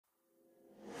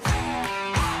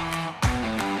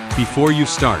Before you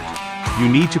start, you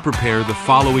need to prepare the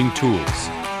following tools.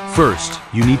 First,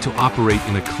 you need to operate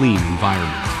in a clean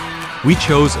environment. We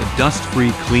chose a dust-free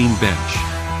clean bench.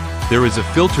 There is a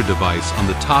filter device on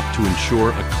the top to ensure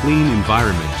a clean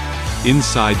environment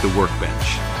inside the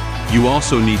workbench. You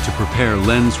also need to prepare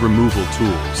lens removal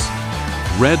tools.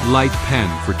 Red light pen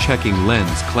for checking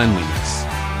lens cleanliness.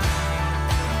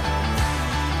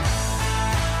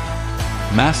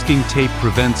 Masking tape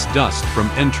prevents dust from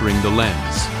entering the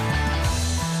lens.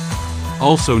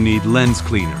 Also need lens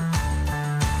cleaner.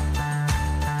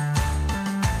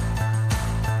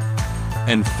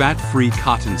 And fat-free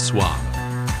cotton swab.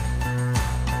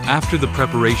 After the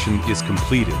preparation is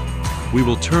completed, we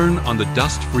will turn on the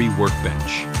dust-free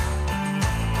workbench.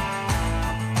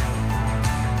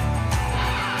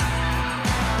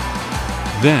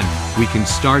 Then, we can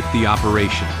start the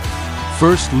operation.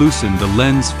 First, loosen the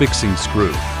lens fixing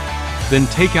screw. Then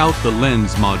take out the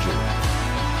lens module.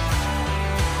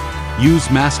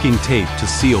 Use masking tape to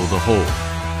seal the hole.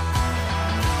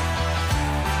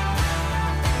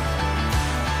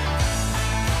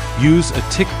 Use a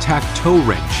tic-tac-toe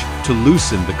wrench to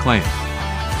loosen the clamp.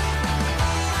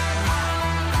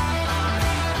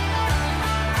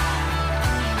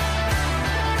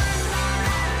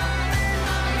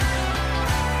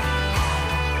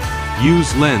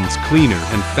 Use lens cleaner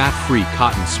and fat-free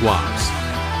cotton swabs.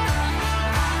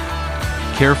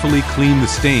 Carefully clean the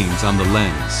stains on the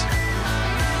lens.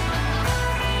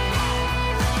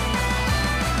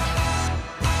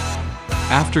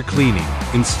 After cleaning,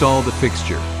 install the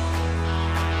fixture.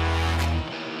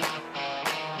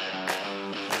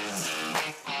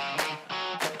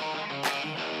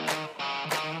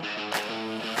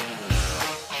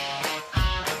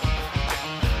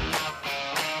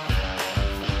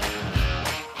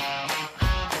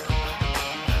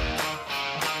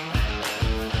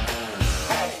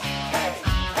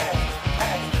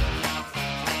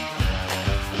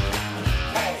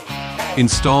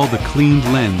 Install the cleaned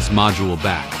lens module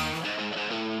back.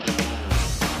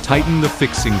 Tighten the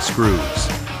fixing screws.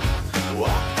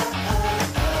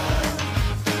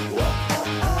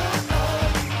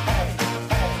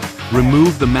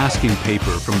 Remove the masking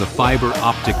paper from the fiber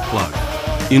optic plug.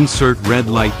 Insert red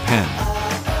light pen.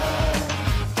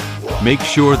 Make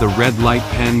sure the red light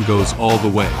pen goes all the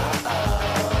way.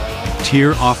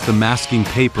 Tear off the masking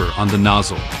paper on the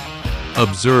nozzle.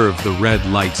 Observe the red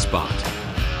light spot.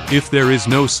 If there is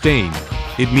no stain,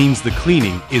 it means the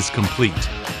cleaning is complete.